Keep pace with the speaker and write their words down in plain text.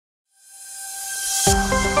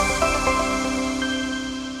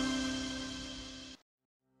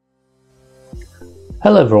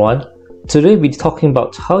Hello everyone, today we'll be talking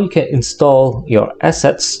about how you can install your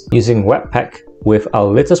assets using Webpack with our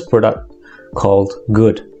latest product called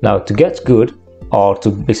Good. Now to get Good, or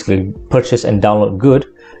to basically purchase and download Good,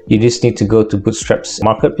 you just need to go to Bootstrap's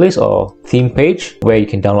marketplace or theme page where you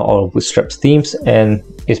can download all of Bootstrap's themes, and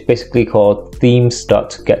it's basically called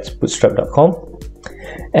themes.getbootstrap.com.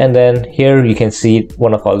 And then here you can see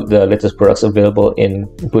one of the latest products available in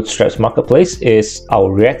Bootstrap's marketplace is our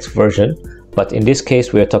React version. But in this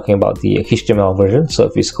case, we are talking about the HTML version. So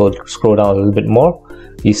if you scroll down a little bit more,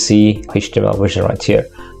 you see HTML version right here.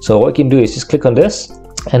 So what you can do is just click on this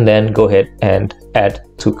and then go ahead and add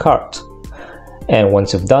to cart. And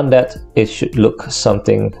once you've done that, it should look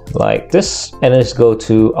something like this. And then just go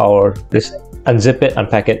to unzip it,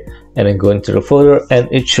 unpack it, and then go into the folder. And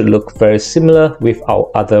it should look very similar with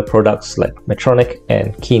our other products like Metronic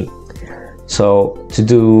and Keen. So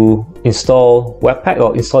to install Webpack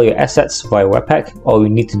or install your assets via Webpack, all we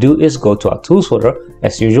need to do is go to our tools folder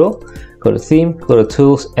as usual, go to theme, go to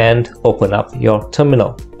tools, and open up your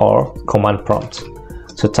terminal or command prompt.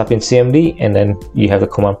 So type in CMD and then you have the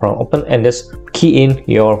command prompt open, and just key in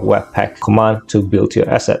your Webpack command to build your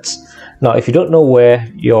assets. Now if you don't know where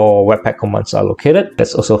your Webpack commands are located,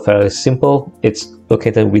 that's also fairly simple. It's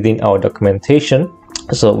located within our documentation.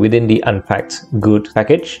 So within the unpacked Good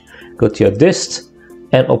package, go to your dist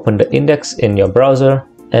and open the index in your browser,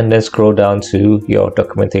 and then scroll down to your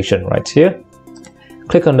documentation right here.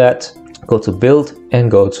 Click on that, go to build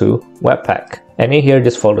and go to Webpack. And in here,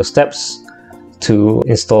 just follow the steps to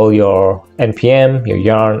install your npm, your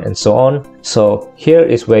yarn, and so on. So here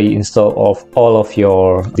is where you install all of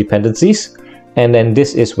your dependencies, and then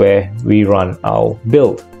this is where we run our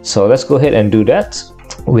build. So let's go ahead and do that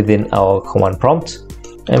within our command prompt,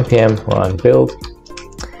 npm run build.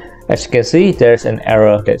 As you can see, there's an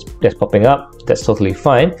error that's popping up. That's totally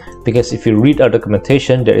fine, because if you read our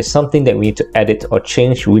documentation, there is something that we need to edit or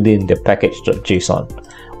change within the package.json.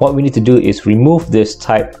 What we need to do is remove this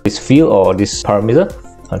field or this parameter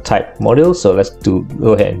on type module. So let's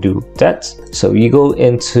go ahead and do that. So you go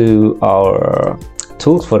into our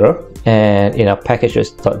tools folder, and in our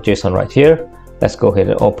packages.json right here, let's go ahead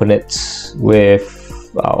and open it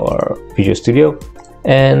with our Visual Studio.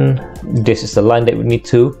 And this is the line that we need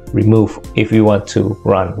to remove if we want to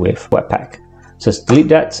run with Webpack. So let's delete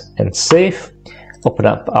that and save. Open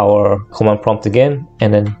up our command prompt again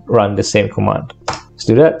and then run the same command. Let's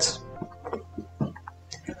do that.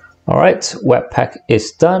 All right, Webpack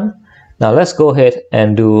is done. Now let's go ahead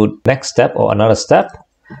and do next step, or another step,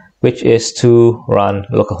 which is to run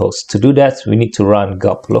localhost. To do that, we need to run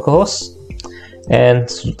gulp localhost, and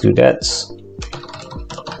to do that,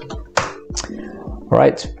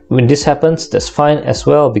 right, when this happens, that's fine as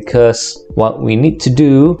well, because what we need to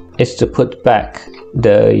do is to put back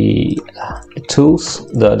the tools,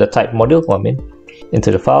 the type module, into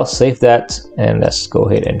the file, save that, and let's go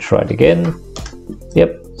ahead and try it again.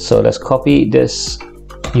 Yep, so let's copy this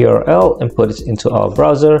URL and put it into our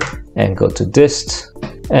browser and go to dist,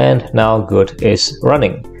 and now Good is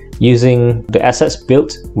running using the assets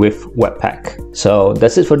built with Webpack. So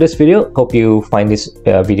that's it for this video. Hope you find this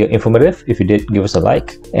video informative. If you did, give us a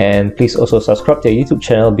like, and please also subscribe to our YouTube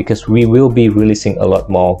channel, because we will be releasing a lot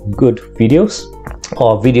more Good videos,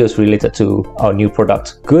 or videos related to our new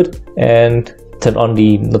product Good, and turn on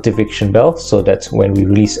the notification bell so that when we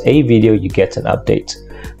release a video, you get an update.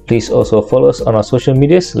 Please also follow us on our social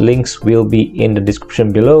medias. Links will be in the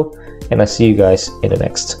description below, and I'll see you guys in the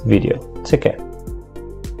next video. Take care.